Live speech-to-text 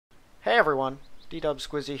Hey everyone, D-Dub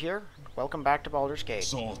Squizzy here. Welcome back to Baldur's Gate.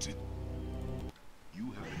 Sorted.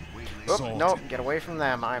 You have been waylaid. Oop, nope, get away from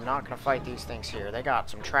them. I'm not going to fight these things here. They got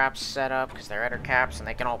some traps set up because they're Eder caps and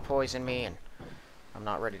they can all poison me, and I'm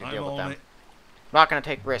not ready to deal with them. I'm not going to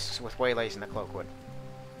take risks with waylays in the Cloakwood.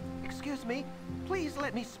 Excuse me, please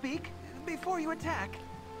let me speak before you attack.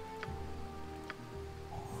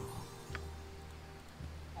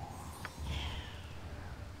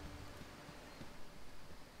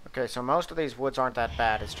 Okay, so most of these woods aren't that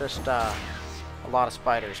bad. It's just a lot of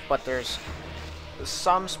spiders, but there's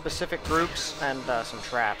some specific groups and some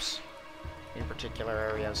traps in particular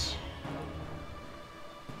areas.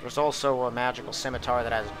 There's also a magical scimitar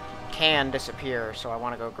that can disappear, so I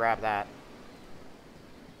want to go grab that.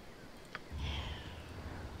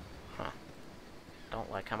 Huh.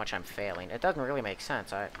 Don't like how much I'm failing. It doesn't really make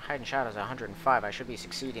sense. Hiding Shadows 105. I should be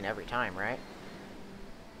succeeding every time, right?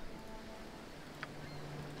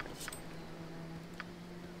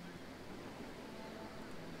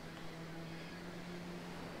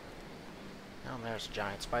 Oh, there's a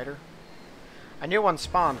giant spider. I knew one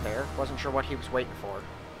spawned there. Wasn't sure what he was waiting for.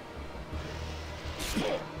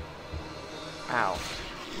 Ow.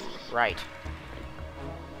 Right.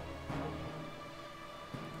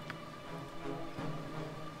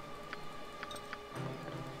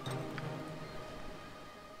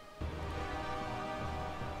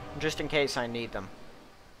 Just in case I need them.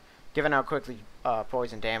 Given how quickly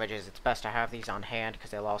poison damages, it's best to have these on hand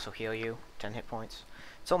because they'll also heal you 10 hit points.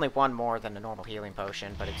 It's only one more than a normal healing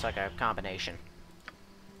potion, but it's like a combination.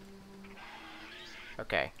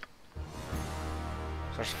 Okay.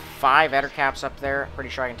 So there's 5 Eder caps up there.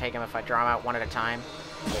 Pretty sure I can take them if I draw them out one at a time.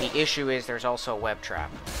 The issue is there's also a web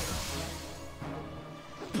trap.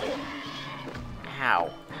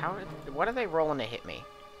 How? What are they rolling to hit me?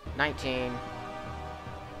 19.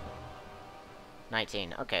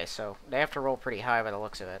 19. Okay, so they have to roll pretty high by the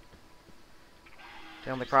looks of it.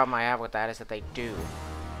 The only problem I have with that is that they do.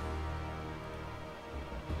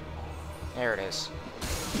 There it is.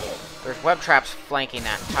 There's web traps flanking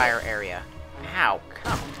that entire area. Ow,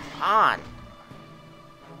 come on!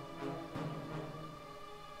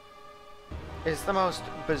 It's the most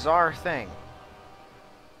bizarre thing.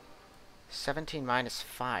 17 minus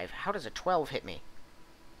 5. How does a 12 hit me?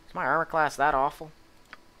 Is my armor class that awful?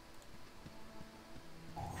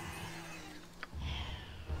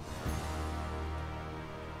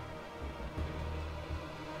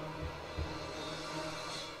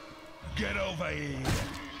 Get over here.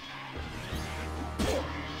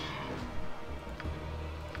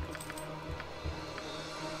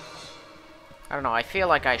 I don't know, I feel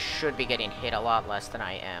like I should be getting hit a lot less than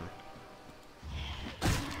I am.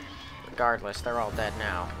 Regardless, they're all dead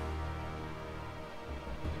now.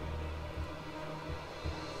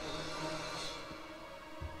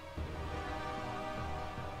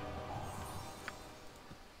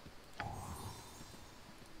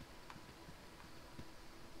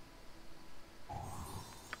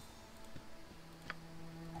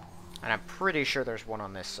 And I'm pretty sure there's one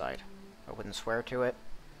on this side. I wouldn't swear to it,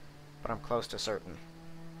 but I'm close to certain.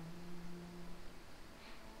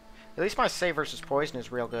 At least my save versus poison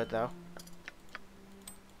is real good, though.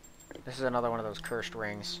 This is another one of those cursed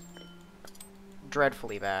rings.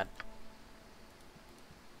 Dreadfully bad.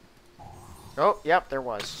 Oh, yep, there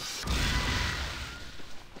was.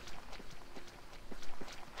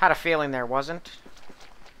 Had a feeling there wasn't.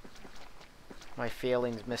 My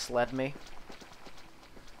feelings misled me.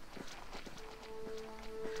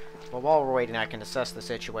 Well, while we're waiting, I can assess the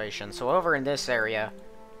situation. So over in this area,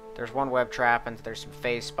 there's one web trap, and there's some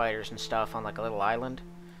phase spiders and stuff on like a little island.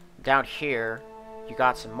 Down here, you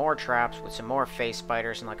got some more traps with some more phase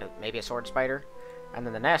spiders and like maybe a sword spider. And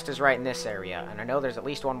then the nest is right in this area, and I know there's at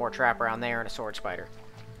least one more trap around there and a sword spider.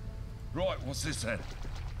 Right, what's this then?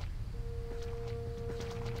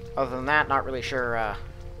 Other than that, not really sure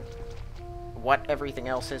what everything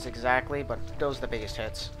else is exactly, but those are the biggest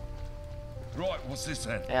hits. Right, what's this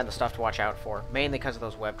then? And the stuff to watch out for. Mainly because of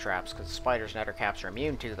those web traps, because the spiders and Eder caps are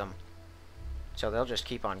immune to them. So they'll just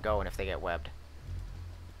keep on going if they get webbed.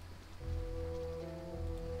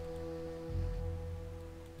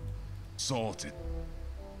 Sorted.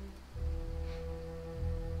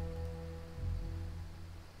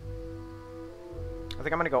 I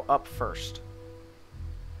think I'm going to go up first.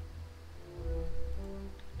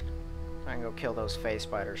 I can go kill those phase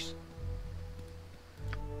spiders.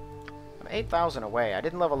 8,000 away. I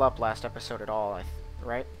didn't level up last episode at all,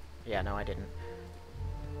 right? Yeah, no, I didn't.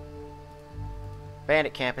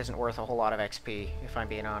 Bandit Camp isn't worth a whole lot of XP, if I'm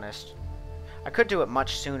being honest. I could do it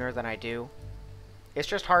much sooner than I do. It's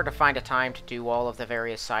just hard to find a time to do all of the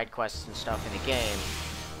various side quests and stuff in the game.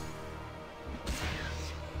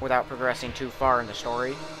 without progressing too far in the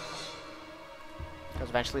story. Because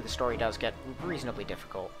eventually the story does get reasonably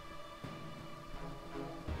difficult.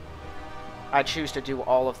 I choose to do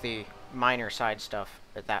all of the minor side stuff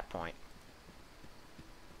at that point.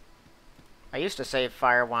 I used to save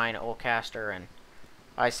Firewine, Oldcaster, and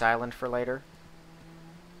Ice Island for later.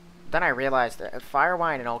 Then I realized that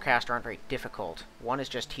Firewine and Oldcaster aren't very difficult. One is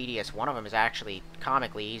just tedious, one of them is actually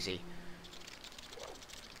comically easy.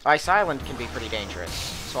 Ice Island can be pretty dangerous,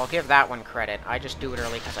 so I'll give that one credit. I just do it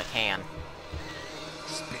early because I can.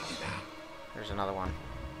 Spit it out. There's another one.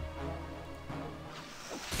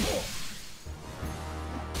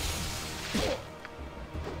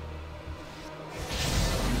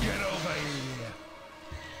 Get over here.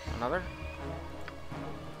 Another?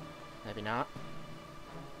 Maybe not.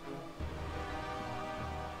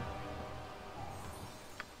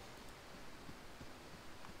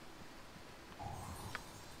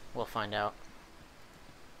 We'll find out.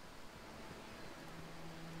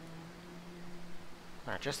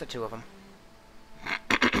 Alright, just the two of them.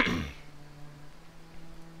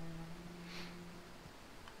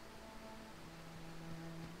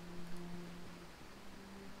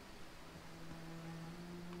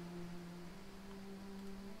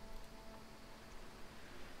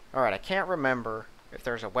 Alright, I can't remember if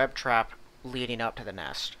there's a web trap leading up to the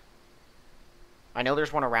nest. I know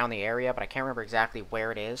there's one around the area, but I can't remember exactly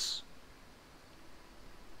where it is.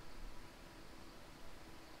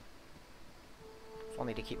 I'll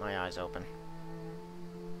need to keep my eyes open.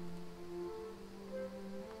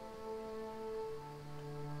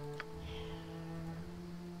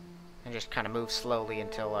 And just kind of move slowly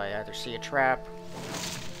until I either see a trap,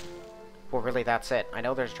 or really that's it. I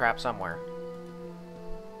know there's a trap somewhere.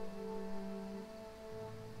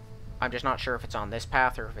 I'm just not sure if it's on this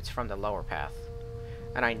path or if it's from the lower path.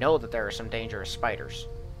 And I know that there are some dangerous spiders.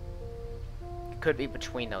 It could be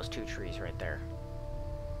between those two trees right there.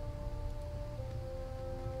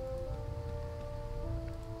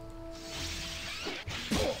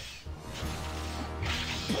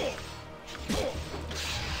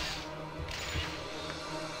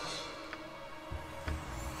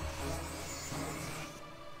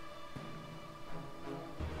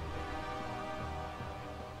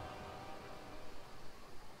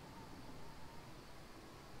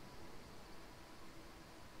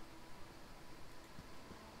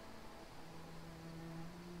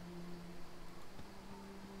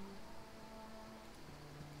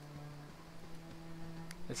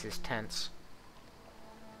 This is tense.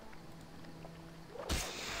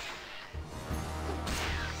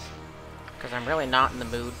 Because I'm really not in the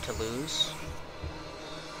mood to lose.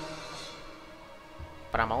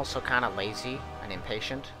 But I'm also kind of lazy and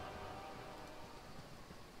impatient.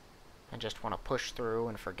 I just want to push through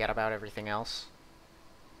and forget about everything else.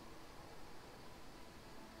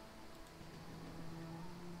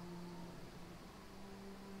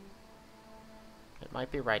 It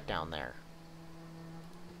might be right down there.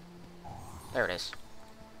 There it is.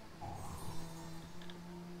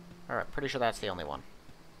 Alright, pretty sure that's the only one.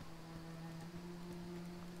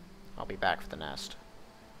 I'll be back for the nest.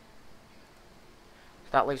 So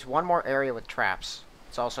that leaves one more area with traps.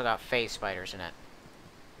 It's also got phase spiders in it.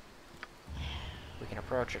 We can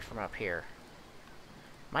approach it from up here.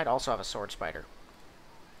 Might also have a sword spider.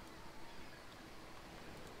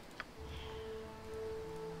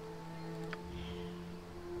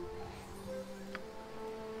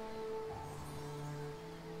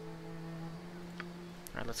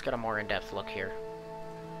 Alright, let's get a more in-depth look here.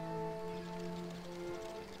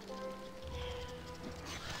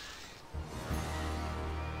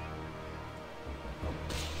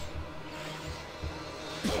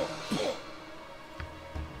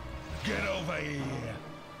 Get over here.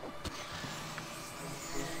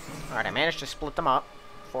 Alright, I managed to split them up,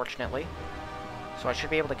 fortunately. So I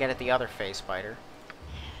should be able to get at the other phase spider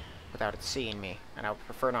without it seeing me, and I would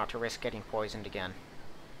prefer not to risk getting poisoned again.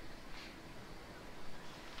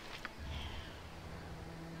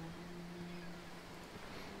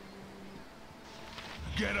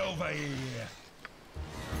 Get over here.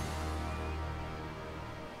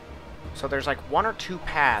 So there's like one or two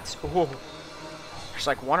paths. Ooh. There's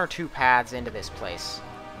like one or two paths into this place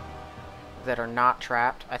that are not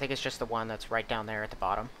trapped. I think it's just the one that's right down there at the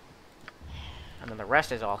bottom. And then the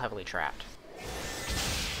rest is all heavily trapped.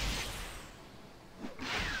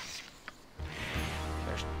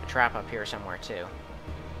 There's a trap up here somewhere too.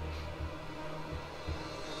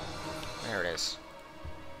 There it is.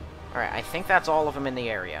 Alright, I think that's all of them in the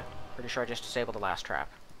area. Pretty sure I just disabled the last trap.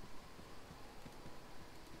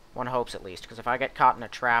 One hopes at least, because if I get caught in a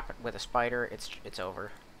trap with a spider, it's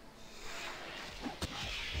over.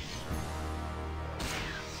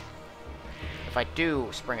 If I do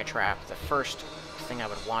spring a trap, the first thing I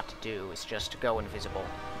would want to do is just to go invisible.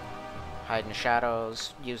 Hide in the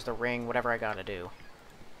shadows, use the ring, whatever I gotta do.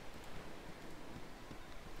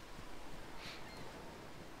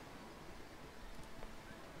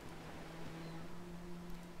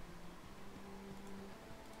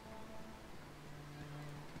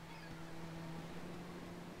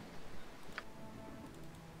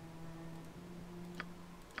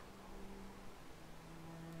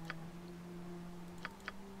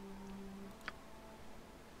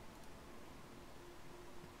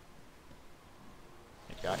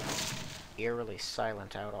 It got eerily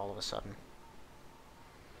silent out all of a sudden.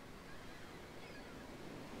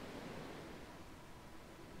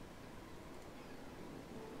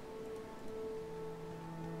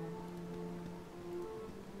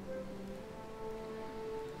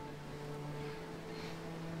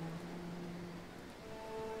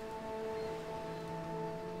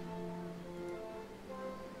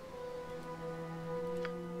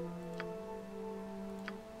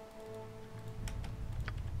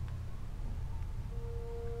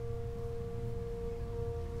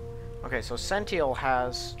 Okay, so Sentiel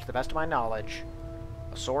has, to the best of my knowledge,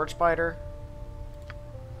 a sword spider,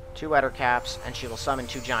 2 ettercaps, and she will summon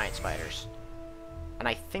 2 giant spiders. And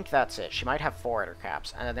I think that's it. She might have 4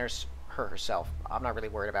 ettercaps, and then there's her herself. I'm not really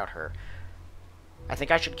worried about her. I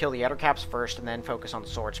think I should kill the ettercaps first and then focus on the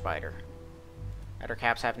sword spider.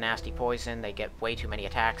 Ettercaps have nasty poison, they get way too many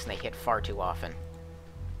attacks, and they hit far too often.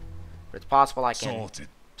 But it's possible I can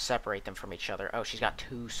separate them from each other. Oh, she's got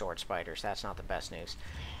 2 sword spiders. That's not the best news.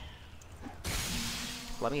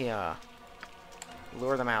 Let me,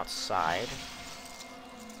 lure them outside.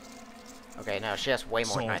 Okay, no, she has way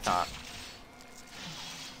more than I thought.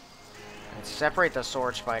 And separate the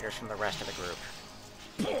sword spiders from the rest of the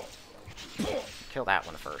group. Kill that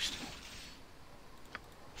one first.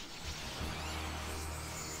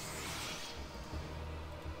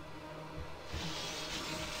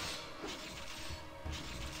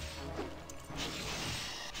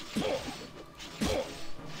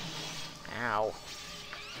 Ow.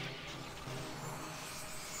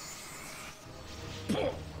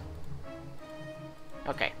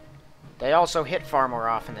 Okay. They also hit far more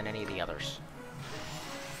often than any of the others.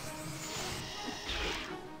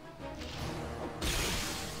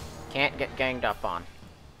 Can't get ganged up on.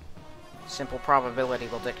 Simple probability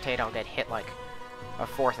will dictate I'll get hit like a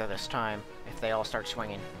fourth of this time if they all start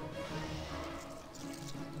swinging.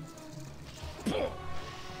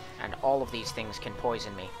 And all of these things can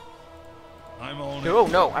poison me. Oh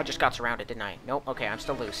no, I just got surrounded, didn't I? Nope, okay, I'm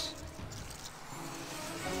still loose.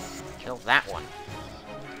 Kill that one.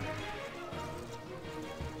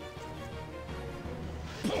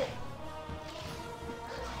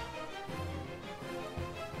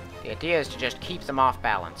 The idea is to just keep them off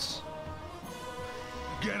balance.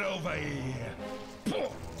 Get over here.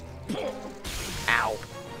 Ow.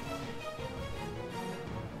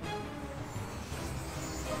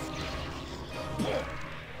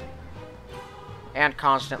 And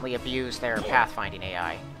constantly abuse their pathfinding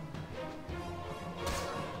AI.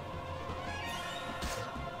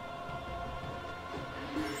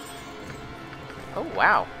 Oh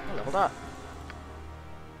wow, I leveled up.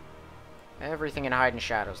 Everything in hide and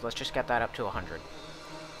shadows. Let's just get that up to 100.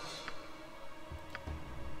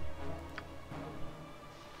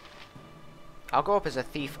 I'll go up as a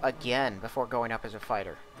thief again before going up as a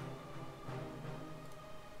fighter.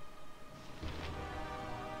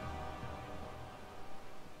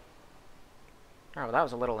 Oh, well, that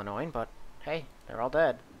was a little annoying, but hey, they're all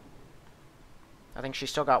dead. I think she's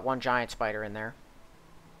still got 1 giant spider in there.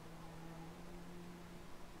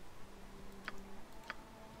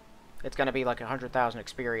 It's gonna be like 100,000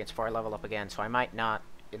 experience before I level up again, so I might not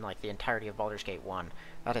in like the entirety of Baldur's Gate 1.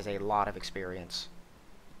 That is a lot of experience.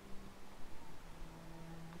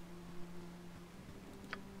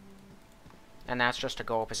 And that's just to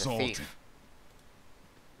go up as a thief.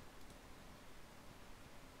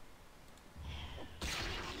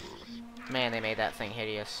 Man, they made that thing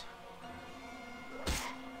hideous.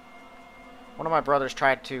 One of my brothers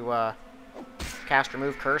tried to cast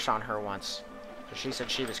Remove Curse on her once. So she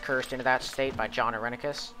said she was cursed into that state by John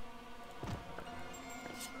Irenicus.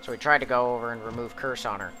 So he tried to go over and remove Curse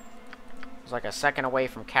on her. It was like a second away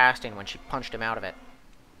from casting when she punched him out of it.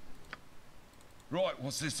 Right,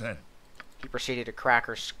 what's this then? He proceeded to crack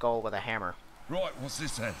her skull with a hammer. Right, what's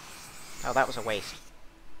this then? Oh, that was a waste.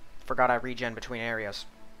 Forgot I regen between areas.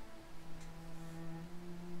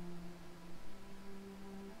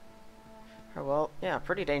 Oh, well, yeah,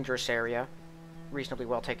 pretty dangerous area. Reasonably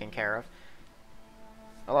well taken care of.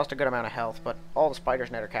 I lost a good amount of health, but all the spiders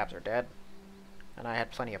and ettercaps are dead. And I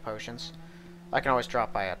had plenty of potions. I can always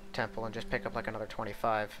drop by a temple and just pick up like another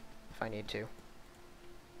 25 if I need to.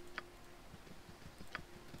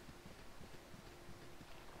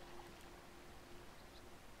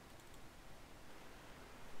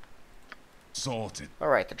 Sorted.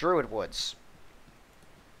 Alright, the Druid Woods.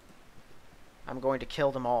 I'm going to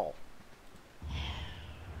kill them all.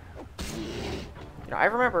 You know, I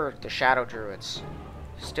remember the Shadow Druids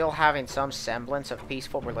still having some semblance of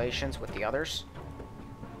peaceful relations with the others.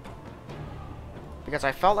 Because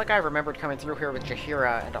I felt like I remembered coming through here with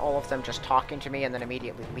Jaheira and all of them just talking to me and then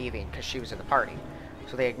immediately leaving because she was in the party.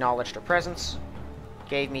 So they acknowledged her presence,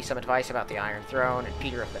 gave me some advice about the Iron Throne and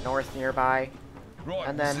Peter of the North nearby, Right,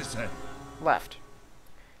 and what's then this then? left.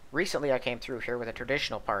 Recently I came through here with a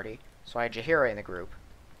traditional party, so I had Jaheira in the group.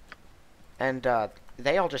 And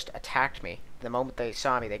they all just attacked me. The moment they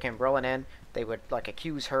saw me, they came rolling in, they would like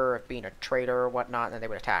accuse her of being a traitor or whatnot, and then they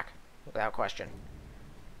would attack, without question.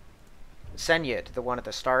 Senyid, the one at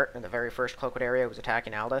the start, in the very first Cloakwood area, was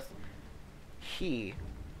attacking Aldith. He,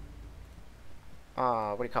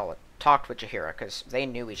 what do you call it, talked with Jaheira, because they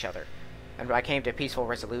knew each other. And I came to a peaceful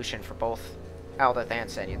resolution for both Aldith and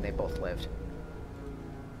Senyid, and they both lived.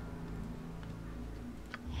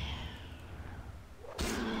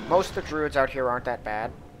 Most of the druids out here aren't that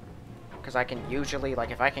bad, because I can usually,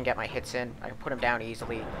 like, if I can get my hits in, I can put them down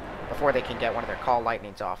easily before they can get one of their call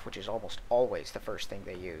lightnings off, which is almost always the first thing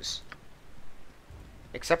they use.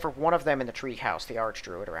 Except for one of them in the treehouse, the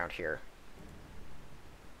archdruid around here.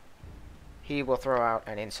 He will throw out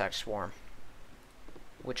an insect swarm,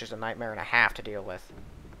 which is a nightmare and a half to deal with.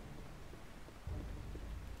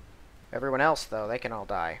 Everyone else, though, they can all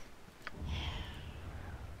die.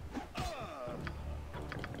 I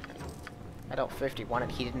dealt 51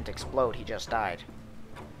 and he didn't explode, he just died.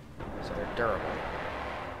 So they're durable.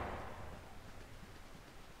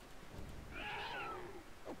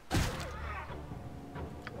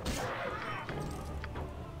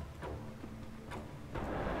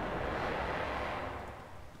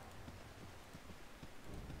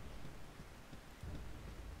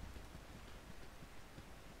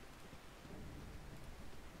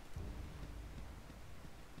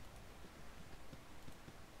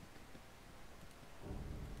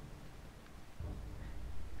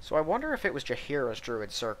 So I wonder if it was Jaheira's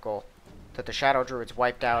druid circle that the Shadow Druids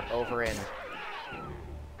wiped out over in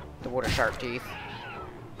the Wood of Sharp Teeth,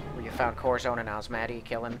 where you found Corzone and Osmati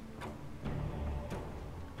killing.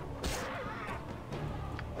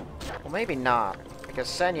 Well, maybe not, because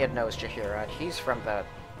Senyid knows Jaheira, and he's from the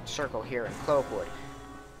circle here in Cloakwood.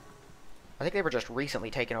 I think they were just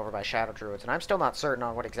recently taken over by Shadow Druids, and I'm still not certain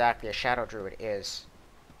on what exactly a Shadow Druid is.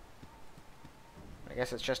 I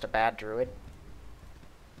guess it's just a bad druid.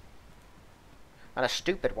 And a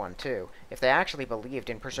stupid one, too. If they actually believed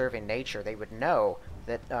in preserving nature, they would know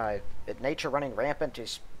that nature running rampant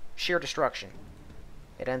is sheer destruction.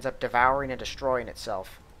 It ends up devouring and destroying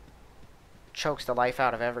itself. Chokes the life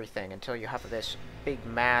out of everything until you have this big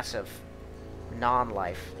mass of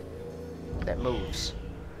non-life that moves.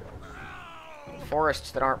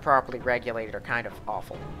 Forests that aren't properly regulated are kind of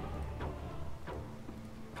awful.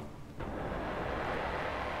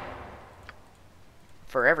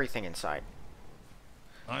 For everything inside.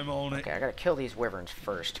 I'm on it. Okay, I gotta kill these wyverns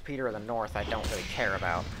first. Peter of the North I don't really care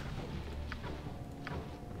about.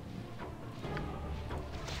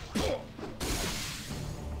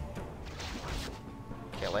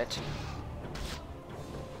 Kill it.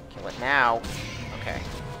 Kill it now. Okay.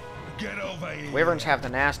 Get over here. Wyverns have the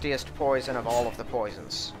nastiest poison of all of the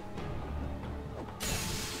poisons.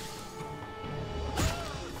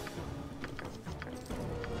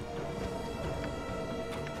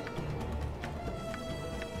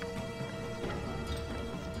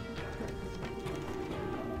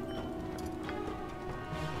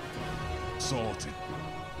 Sorted.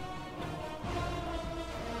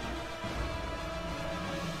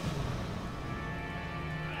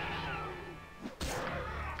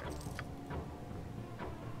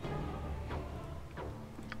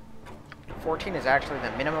 $14 is actually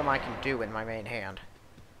the minimum I can do in my main hand.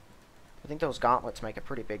 I think those gauntlets make a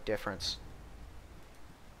pretty big difference.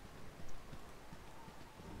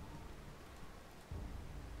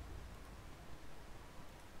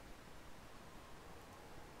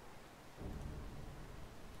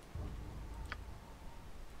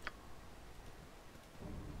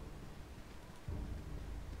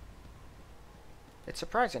 It's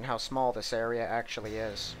surprising how small this area actually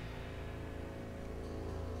is.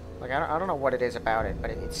 Like, I don't know what it is about it,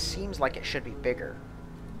 but it seems like it should be bigger.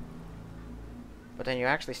 But then you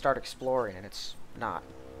actually start exploring and it's not.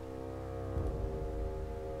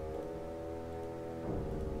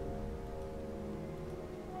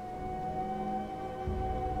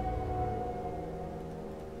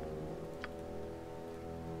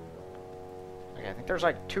 think there's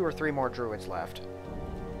like 2 or 3 more druids left.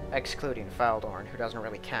 Excluding Faldorn, who doesn't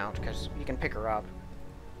really count, because you can pick her up.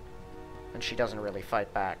 And she doesn't really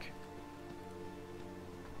fight back.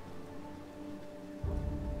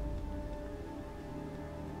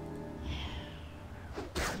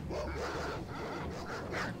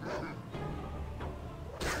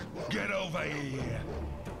 Get over here!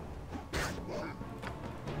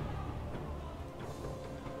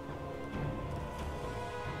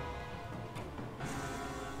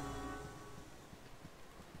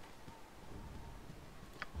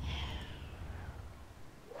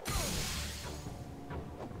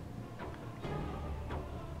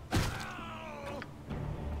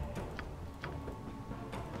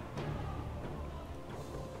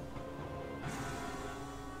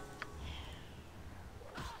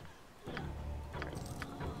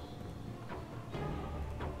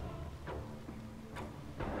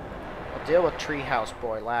 Deal with Treehouse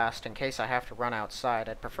Boy last. In case I have to run outside,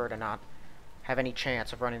 I'd prefer to not have any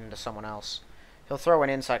chance of running into someone else. He'll throw an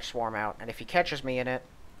insect swarm out, and if he catches me in it,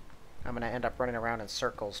 I'm going to end up running around in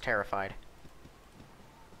circles, terrified.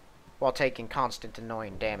 While taking constant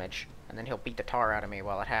annoying damage. And then he'll beat the tar out of me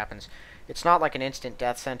while it happens. It's not like an instant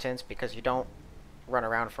death sentence, because you don't run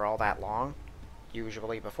around for all that long,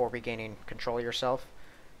 usually, before regaining control of yourself.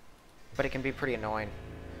 But it can be pretty annoying.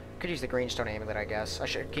 Could use the greenstone amulet, I guess. I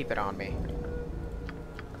should keep it on me.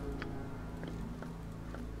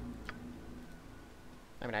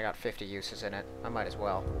 I mean, I got 50 uses in it. I might as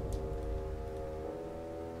well.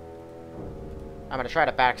 I'm gonna try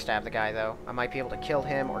to backstab the guy, though. I might be able to kill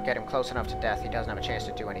him or get him close enough to death he doesn't have a chance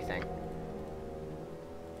to do anything.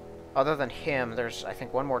 Other than him, there's, I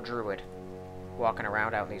think, one more druid walking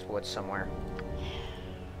around out in these woods somewhere.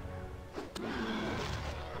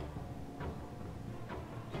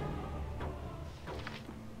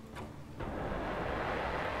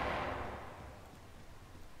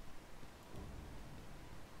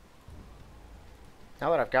 Now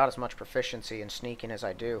that I've got as much proficiency in sneaking as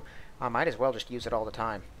I do, I might as well just use it all the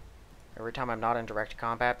time. Every time I'm not in direct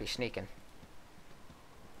combat, be sneaking.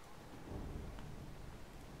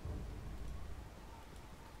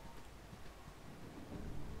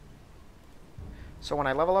 So when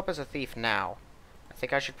I level up as a thief now, I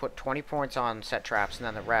think I should put 20 points on set traps and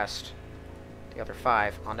then the rest, the other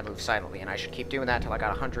 5, on to move silently. And I should keep doing that until I got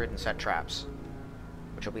 100 in set traps.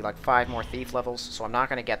 Which will be like 5 more thief levels, so I'm not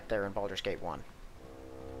going to get there in Baldur's Gate 1.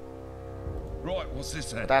 Right, what's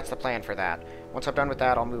this then? But that's the plan for that. Once I'm done with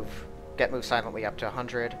that, I'll get move silently up to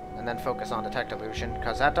 100, and then focus on detect illusion,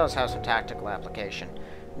 because that does have some tactical application.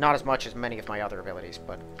 Not as much as many of my other abilities,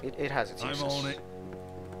 but it has its uses. I'm on it.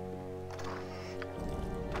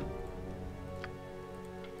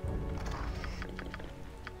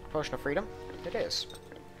 Potion of Freedom? It is.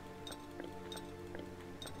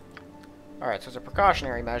 Alright, so as a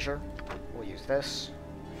precautionary measure, we'll use this.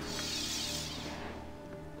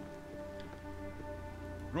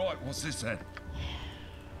 Right, what's this then?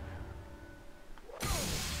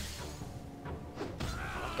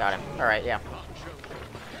 Got him. Alright, yeah.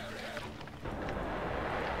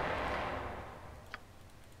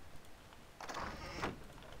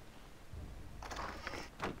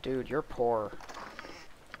 Dude, you're poor.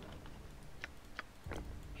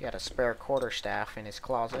 He had a spare quarterstaff in his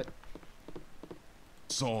closet.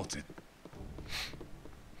 Sorted.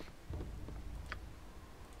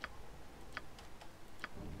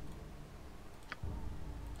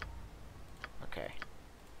 Okay.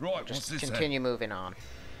 Right, what's Just this continue moving on.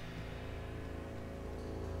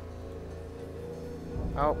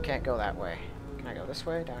 Oh, can't go that way. Can I go this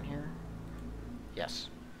way, down here? Yes.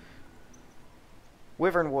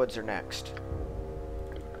 Wyvern Woods are next.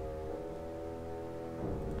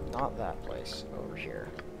 Not that place, over here.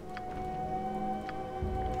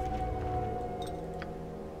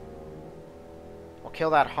 I'll kill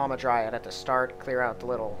that Hamadryad at the start, clear out the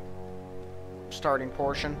little starting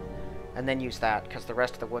portion, and then use that, because the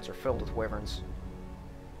rest of the woods are filled with wyverns.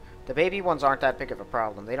 The baby ones aren't that big of a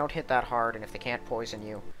problem. They don't hit that hard, and if they can't poison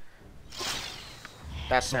you,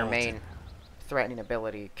 that's their main threatening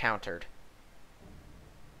ability countered.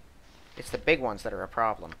 It's the big ones that are a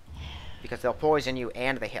problem, because they'll poison you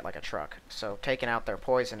and they hit like a truck. So taking out their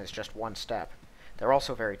poison is just one step. They're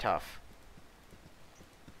also very tough.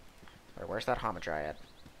 Alright, where's that Hamadryad?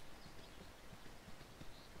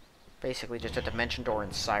 Basically just a dimension door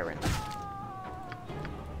and siren.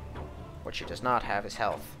 What she does not have is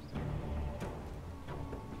health.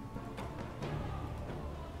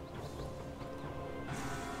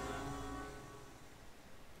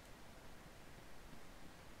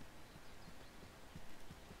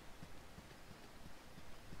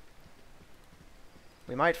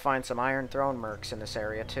 We might find some Iron Throne mercs in this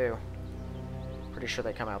area, too. Pretty sure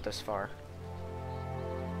they come out this far.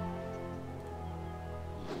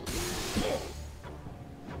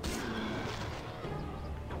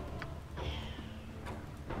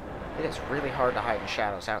 It is really hard to hide in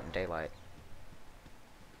shadows out in daylight.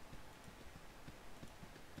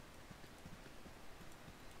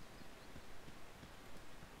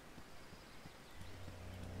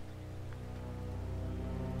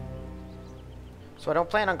 So I don't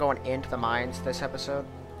plan on going into the mines this episode.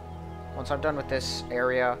 Once I'm done with this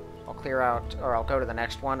area, I'll clear out, or I'll go to the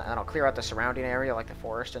next one, and I'll clear out the surrounding area, like the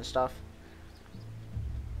forest and stuff.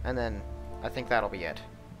 And then, I think that'll be it.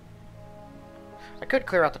 I could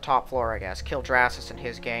clear out the top floor, I guess, kill Drasus and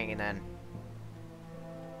his gang, and then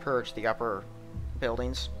purge the upper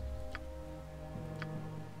buildings.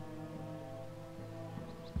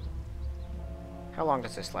 How long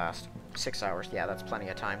does this last? 6 hours. Yeah, that's plenty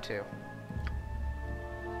of time, too.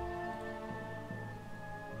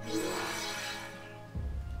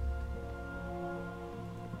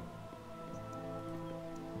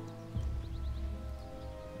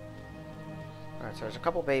 Alright, so there's a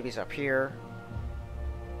couple babies up here.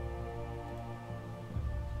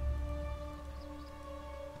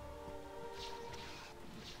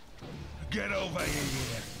 Get over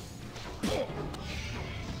here!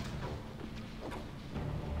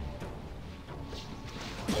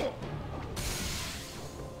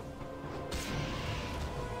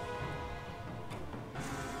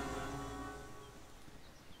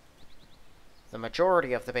 The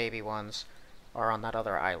majority of the baby ones are on that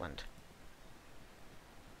other island.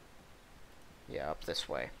 Yeah, up this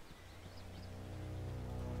way.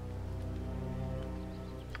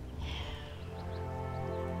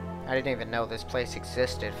 I didn't even know this place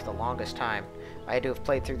existed for the longest time. I had to have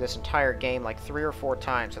played through this entire game like 3 or 4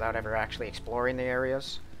 times without ever actually exploring the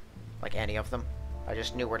areas. Like any of them. I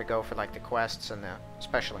just knew where to go for like the quests and the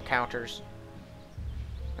special encounters.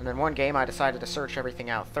 And then one game I decided to search everything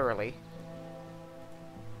out thoroughly.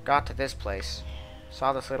 Got to this place.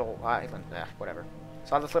 Saw this little island. Whatever.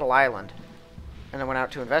 Saw this little island. And then went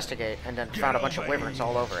out to investigate and then found a bunch of wyverns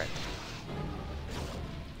all over it.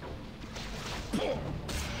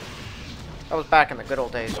 That was back in the good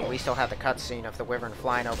old days when we still had the cutscene of the wyvern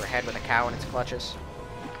flying overhead with a cow in its clutches.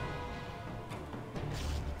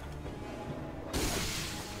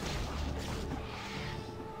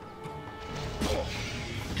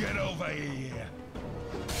 Get over here!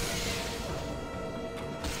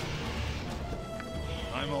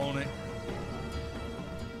 I'm on it.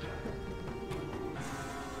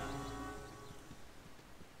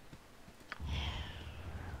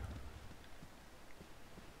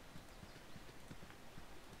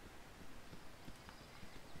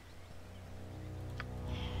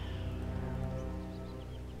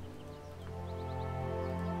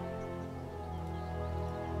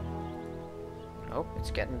 Oh,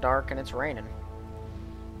 it's getting dark and it's raining.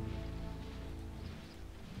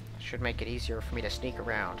 Should make it easier for me to sneak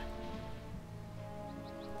around.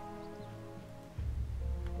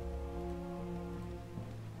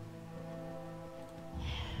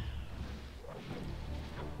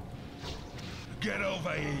 Get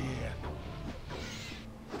over here!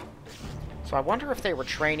 So I wonder if they were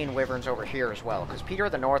training wyverns over here as well, because Peter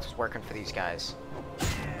of the North was working for these guys.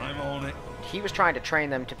 I'm on it. He was trying to train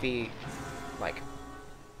them to be, like,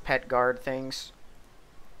 pet guard things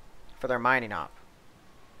for their mining op.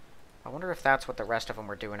 I wonder if that's what the rest of them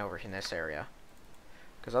were doing over in this area.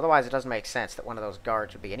 Because otherwise it doesn't make sense that one of those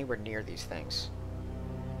guards would be anywhere near these things.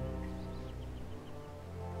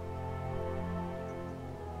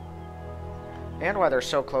 And why they're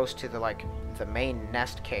so close to the, like, the main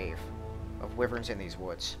nest cave of wyverns in these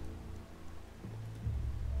woods.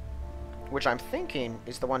 Which I'm thinking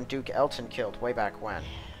is the one Duke Elton killed way back when.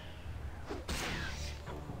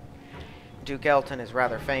 Duke Elton is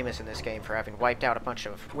rather famous in this game for having wiped out a bunch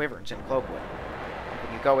of wyverns in Cloakwood.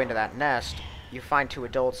 When you go into that nest, you find 2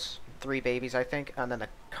 adults, 3 babies I think, and then the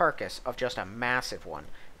carcass of just a massive one,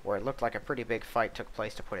 where it looked like a pretty big fight took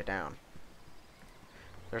place to put it down.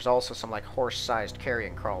 There's also some like horse-sized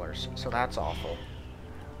carrion crawlers, so that's awful.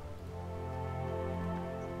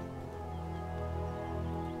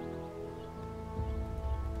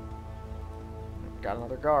 Got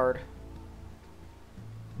another guard.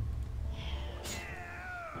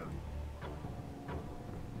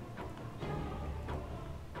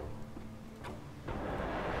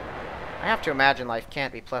 I have to imagine life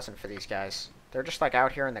can't be pleasant for these guys. They're just like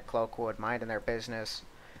out here in the Cloakwood, minding their business,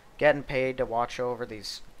 getting paid to watch over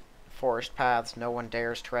these forest paths no one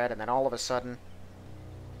dares tread, and then all of a sudden,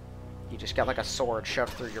 you just get like a sword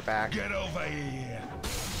shoved through your back. Get over here!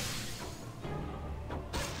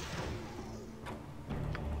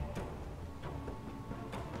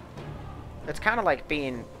 It's kind of like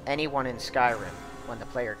being anyone in Skyrim when the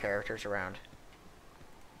player character's around.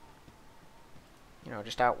 You know,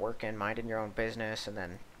 just out working, minding your own business, and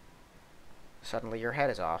then suddenly your head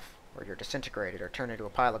is off, or you're disintegrated, or turned into a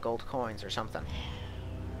pile of gold coins or something.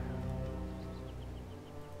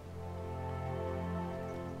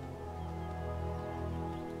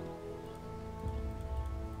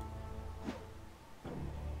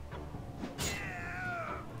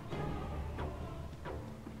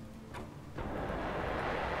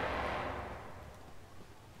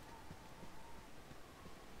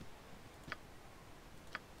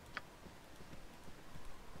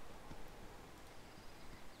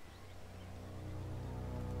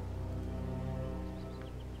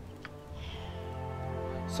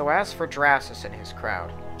 So as for Drasus and his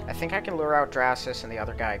crowd, I think I can lure out Drasus and the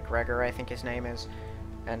other guy, Gregor, I think his name is,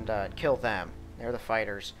 and kill them. They're the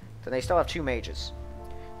fighters. Then they still have 2 mages.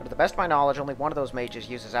 But to the best of my knowledge, only one of those mages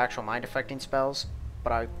uses actual mind-affecting spells,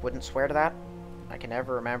 but I wouldn't swear to that. I can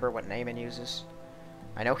never remember what Naaman uses.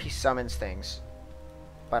 I know he summons things,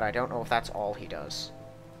 but I don't know if that's all he does.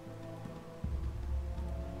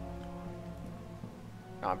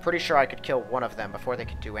 Now, I'm pretty sure I could kill one of them before they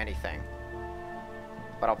could do anything.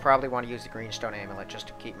 But I'll probably want to use the Greenstone Amulet just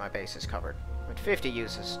to keep my bases covered. I mean, 50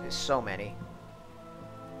 uses is so many.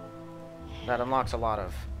 That unlocks a lot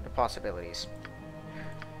of possibilities.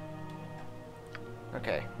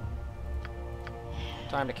 Okay.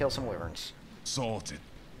 Time to kill some wyverns. Sorted.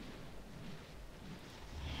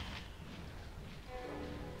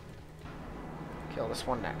 Kill this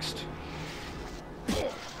one next.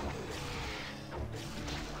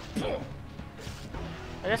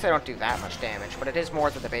 I guess I don't do that much damage, but it is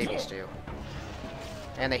more than the babies do.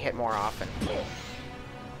 And they hit more often.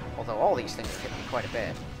 Although all these things hit me quite a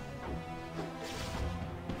bit.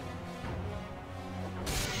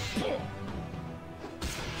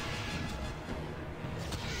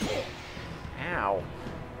 Ow.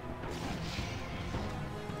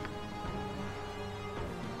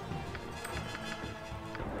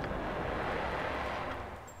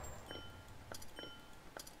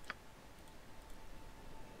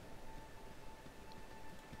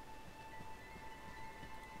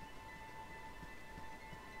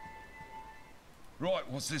 Right,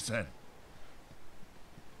 what's this then?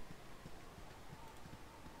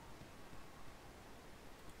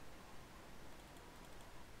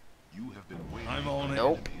 You have been waiting. I'm on it.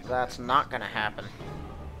 Nope, that's not gonna happen.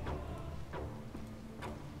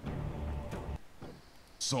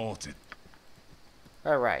 Sorted.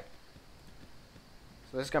 Alright.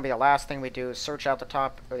 So this is gonna be the last thing we do, is search out the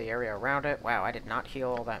top or the area around it. Wow, I did not heal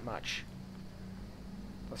all that much.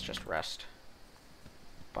 Let's just rest.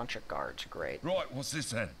 Bunch of guards, great. Right, what's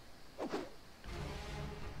this then?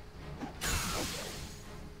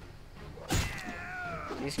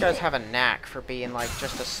 These guys have a knack for being like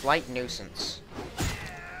just a slight nuisance.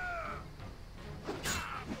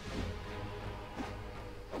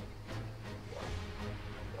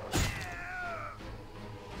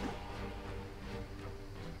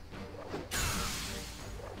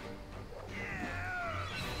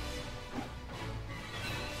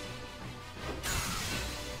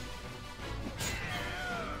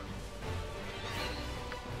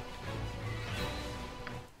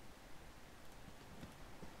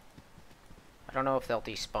 I don't know if they'll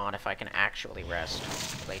despawn if I can actually rest.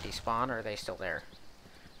 Will they despawn or are they still there?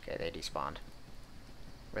 Okay, they despawned.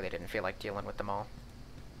 Really didn't feel like dealing with them all.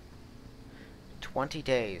 20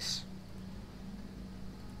 days.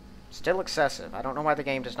 Still excessive. I don't know why the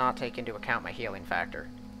game does not take into account my healing factor.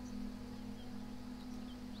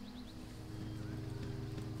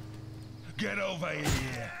 Get over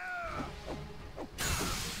here.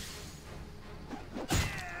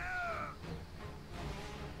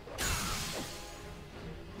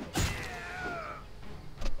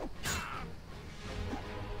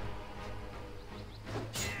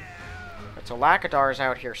 So Lakidar's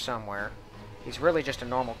out here somewhere. He's really just a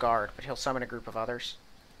normal guard, but he'll summon a group of others.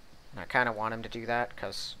 And I kind of want him to do that,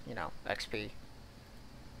 because, you know, XP.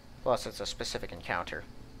 Plus, it's a specific encounter.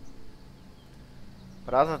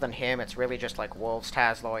 But other than him, it's really just like Wolves,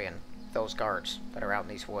 Tazloy, and those guards that are out in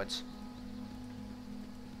these woods.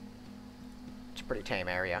 It's a pretty tame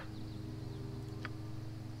area.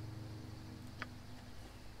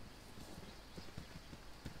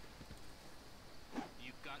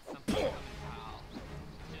 You've got something coming, pal.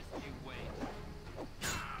 Just you wait.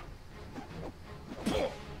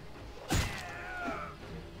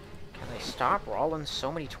 Can they stop rolling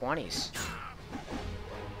so many 20s?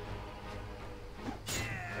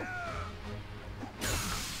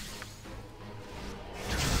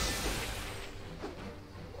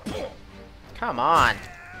 Come on.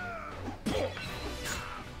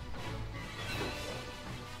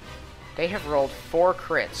 They have rolled 4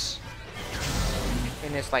 crits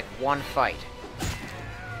in this, like, one fight.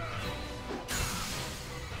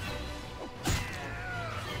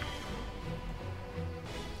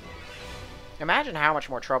 Imagine how much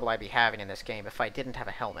more trouble I'd be having in this game if I didn't have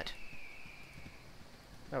a helmet.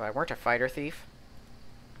 Oh, I weren't a fighter thief.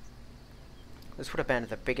 This would have been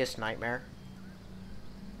the biggest nightmare.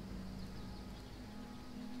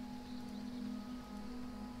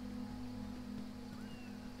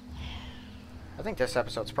 I think this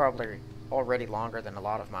episode's probably already longer than a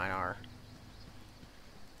lot of mine are.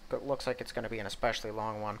 But it looks like it's going to be an especially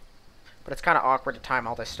long one. But it's kind of awkward to time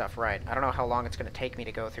all this stuff right. I don't know how long it's going to take me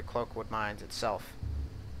to go through Cloakwood Mines itself.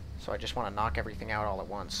 So I just want to knock everything out all at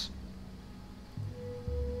once.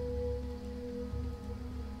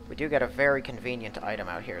 We do get a very convenient item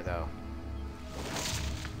out here, though.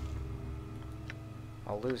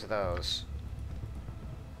 I'll lose those.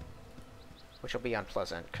 Which will be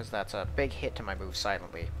unpleasant, because that's a big hit to my move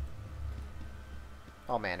silently.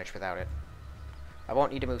 I'll manage without it. I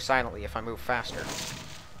won't need to move silently if I move faster.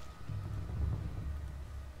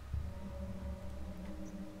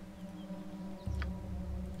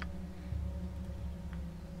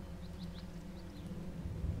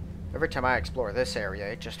 Every time I explore this area,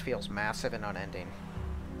 it just feels massive and unending.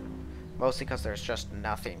 Mostly because there's just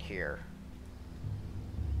nothing here.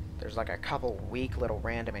 There's like a couple weak little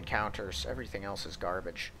random encounters. Everything else is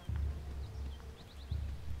garbage.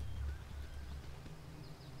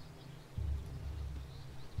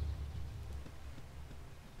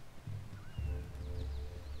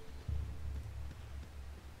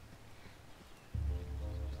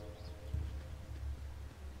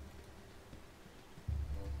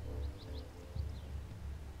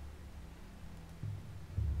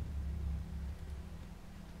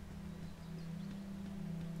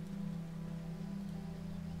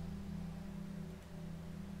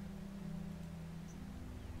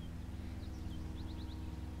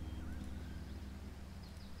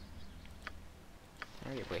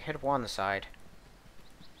 We hit one side.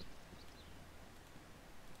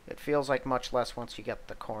 It feels like much less once you get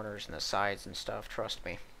the corners and the sides and stuff, trust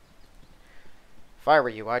me. If I were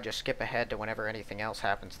you, I'd just skip ahead to whenever anything else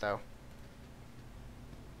happens, though.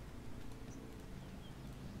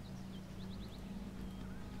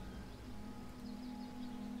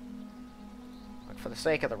 But for the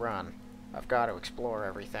sake of the run, I've got to explore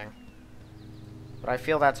everything. But I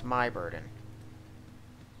feel that's my burden.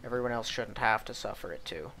 Everyone else shouldn't have to suffer it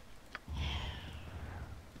too.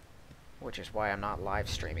 Which is why I'm not live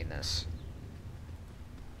streaming this.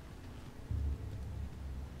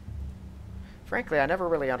 Frankly, I never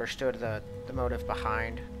really understood the motive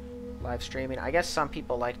behind live streaming. I guess some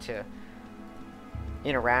people like to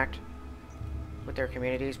interact with their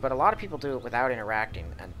communities, but a lot of people do it without interacting.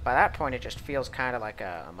 And by that point, it just feels kind of like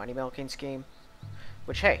a money-milking scheme.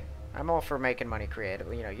 Which, hey, I'm all for making money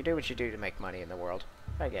creatively. You know, you do what you do to make money in the world.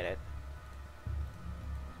 I get it.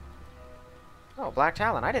 Oh, Black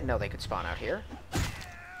Talon. I didn't know they could spawn out here.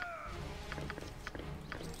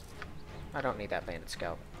 I don't need that bandit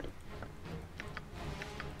scalp.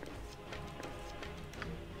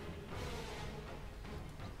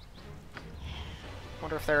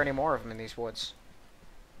 Wonder if there are any more of them in these woods.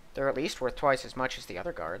 They're at least worth twice as much as the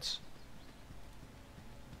other guards.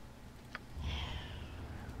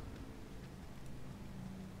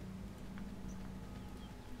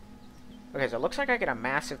 Okay, so it looks like I get a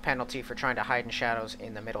massive penalty for trying to hide in shadows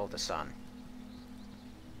in the middle of the sun.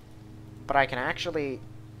 But I can actually...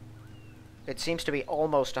 It seems to be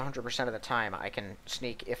almost 100% of the time I can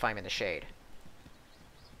sneak if I'm in the shade.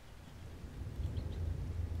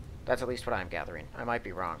 That's at least what I'm gathering. I might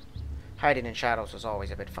be wrong. Hiding in shadows was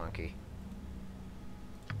always a bit funky.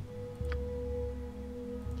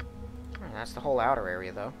 That's the whole outer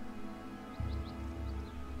area, though.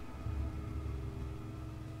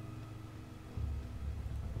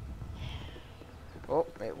 Oh,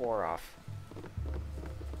 it wore off.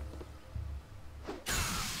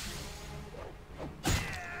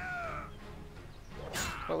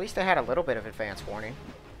 Well, at least they had a little bit of advance warning.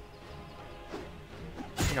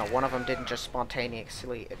 You know, one of them didn't just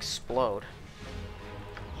spontaneously explode.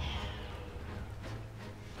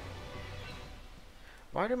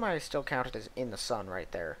 Why am I still counted as in the sun right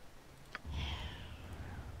there?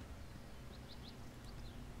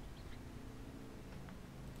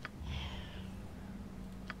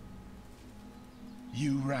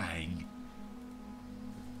 You rang.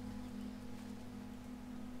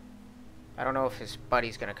 I don't know if his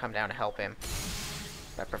buddy's gonna come down to help him,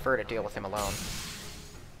 but I prefer to deal with him alone.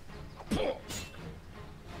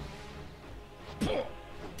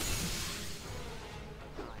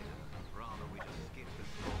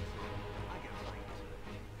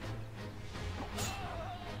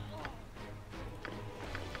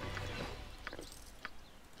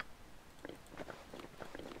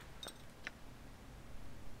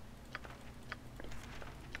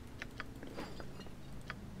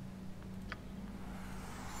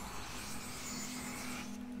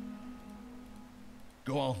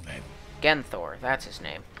 Go on then. Genthor, that's his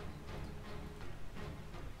name.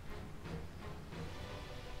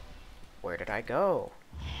 Where did I go?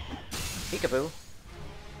 Peekaboo.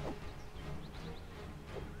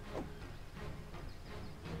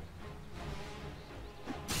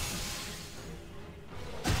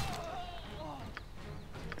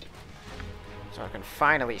 So I can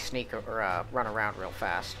finally sneak or run around real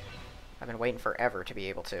fast. I've been waiting forever to be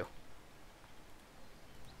able to.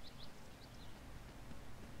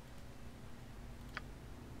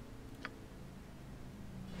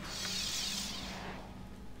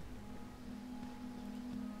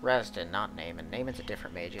 Resden, not Naaman. Naaman's a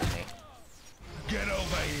different mage, isn't he? Get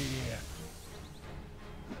over here.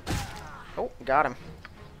 Oh, got him.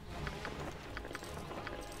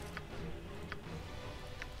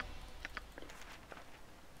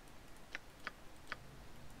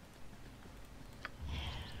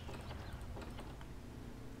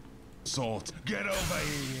 Sort. Get over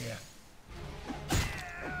here.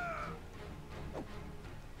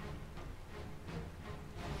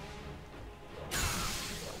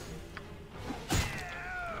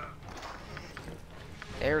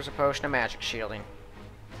 There's a potion of magic shielding.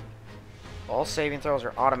 All saving throws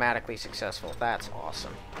are automatically successful. That's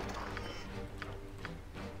awesome.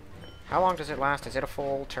 How long does it last? Is it a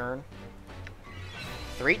full turn?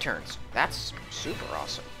 3 turns. That's super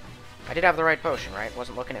awesome. I did have the right potion, right?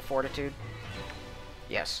 Wasn't looking at fortitude?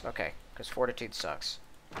 Yes, okay. Because fortitude sucks.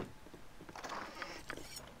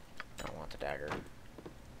 Don't want the dagger.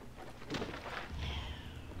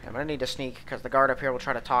 I'm gonna need to sneak, because the guard up here will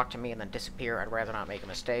try to talk to me and then disappear. I'd rather not make a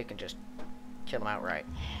mistake and just kill him outright.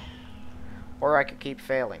 Or I could keep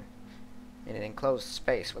failing in an enclosed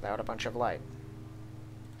space without a bunch of light.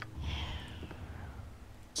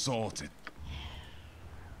 Sorted.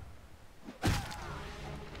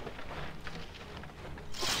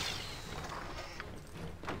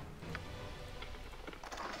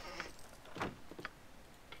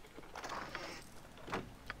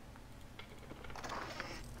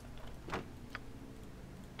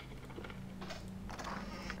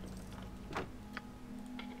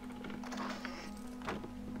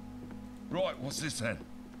 Right, what's this then?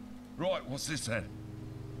 Right, what's this then?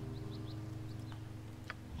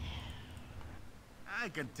 I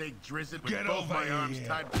can take Drizzt with Get both over my arms here.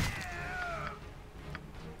 tied.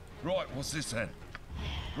 Right, what's this then?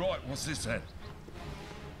 Right, what's this then?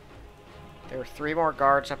 There are 3 more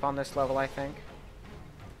guards up on this level, I think.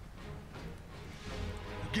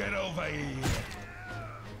 Get over here.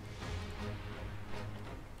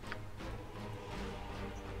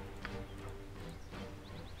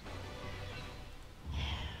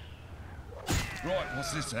 Right,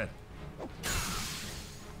 what's this then?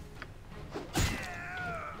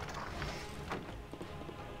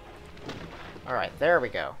 Alright, there we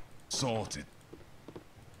go. Sorted.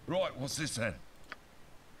 Right, what's this then?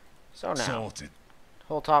 So now, Sorted.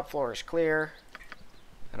 whole top floor is clear.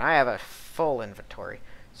 And I have a full inventory.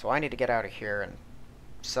 So I need to get out of here and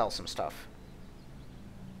sell some stuff.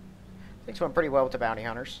 Things went pretty well with the bounty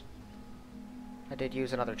hunters. I did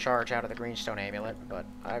use another charge out of the greenstone amulet, but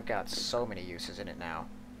I've got so many uses in it now.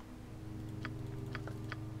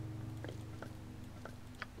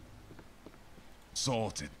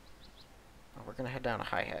 Sorted. Oh, we're gonna head down a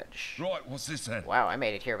high hedge. Right, what's this then? Wow, I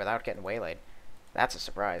made it here without getting waylaid. That's a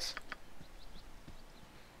surprise.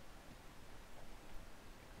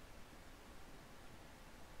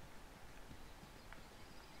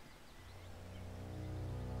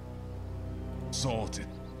 Sorted.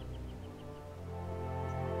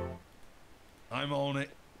 I'm on it.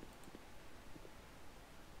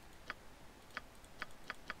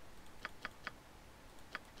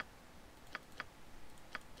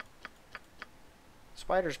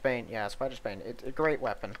 Spider's Bane, yeah, Spider's Bane. It's a great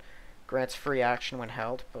weapon. Grants free action when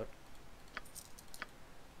held, but...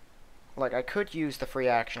 like, I could use the free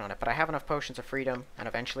action on it, but I have enough potions of freedom, and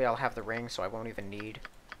eventually I'll have the ring, so I won't even need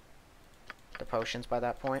the potions by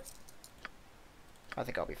that point. I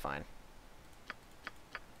think I'll be fine.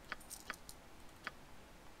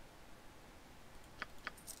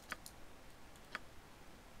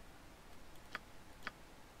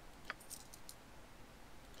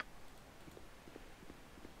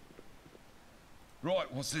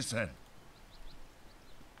 Right, what's this then?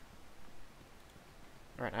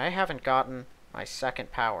 Alright, I haven't gotten my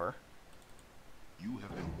second power. You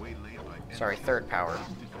have been waylaid by Sorry, third power.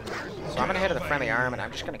 So I'm gonna head to the friendly arm, and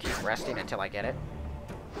I'm just gonna keep resting until I get it.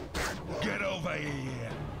 Get over here.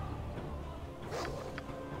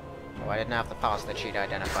 Oh, I didn't have the positive sheet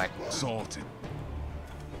identified. Sorted.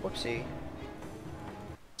 Whoopsie.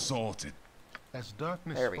 Sorted. As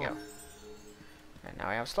darkness There we go. falls, And now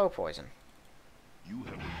I have slow poison. You have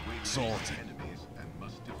been waylaid Sorted. by enemies and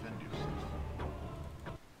must defend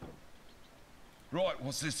yourself. Right,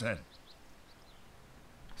 what's this then?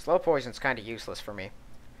 Slow poison's kind of useless for me,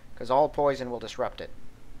 because all poison will disrupt it,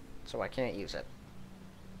 so I can't use it.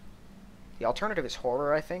 The alternative is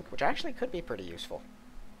horror, I think, which actually could be pretty useful.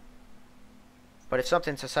 But if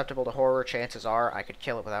something's susceptible to horror, chances are I could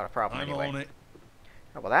kill it without a problem I'm anyway. on it.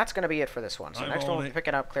 Oh, well, that's going to be it for this one. So I'm next one on we'll be it.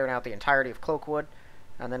 picking up, clearing out the entirety of Cloakwood,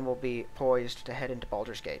 and then we'll be poised to head into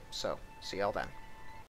Baldur's Gate. So, see y'all then.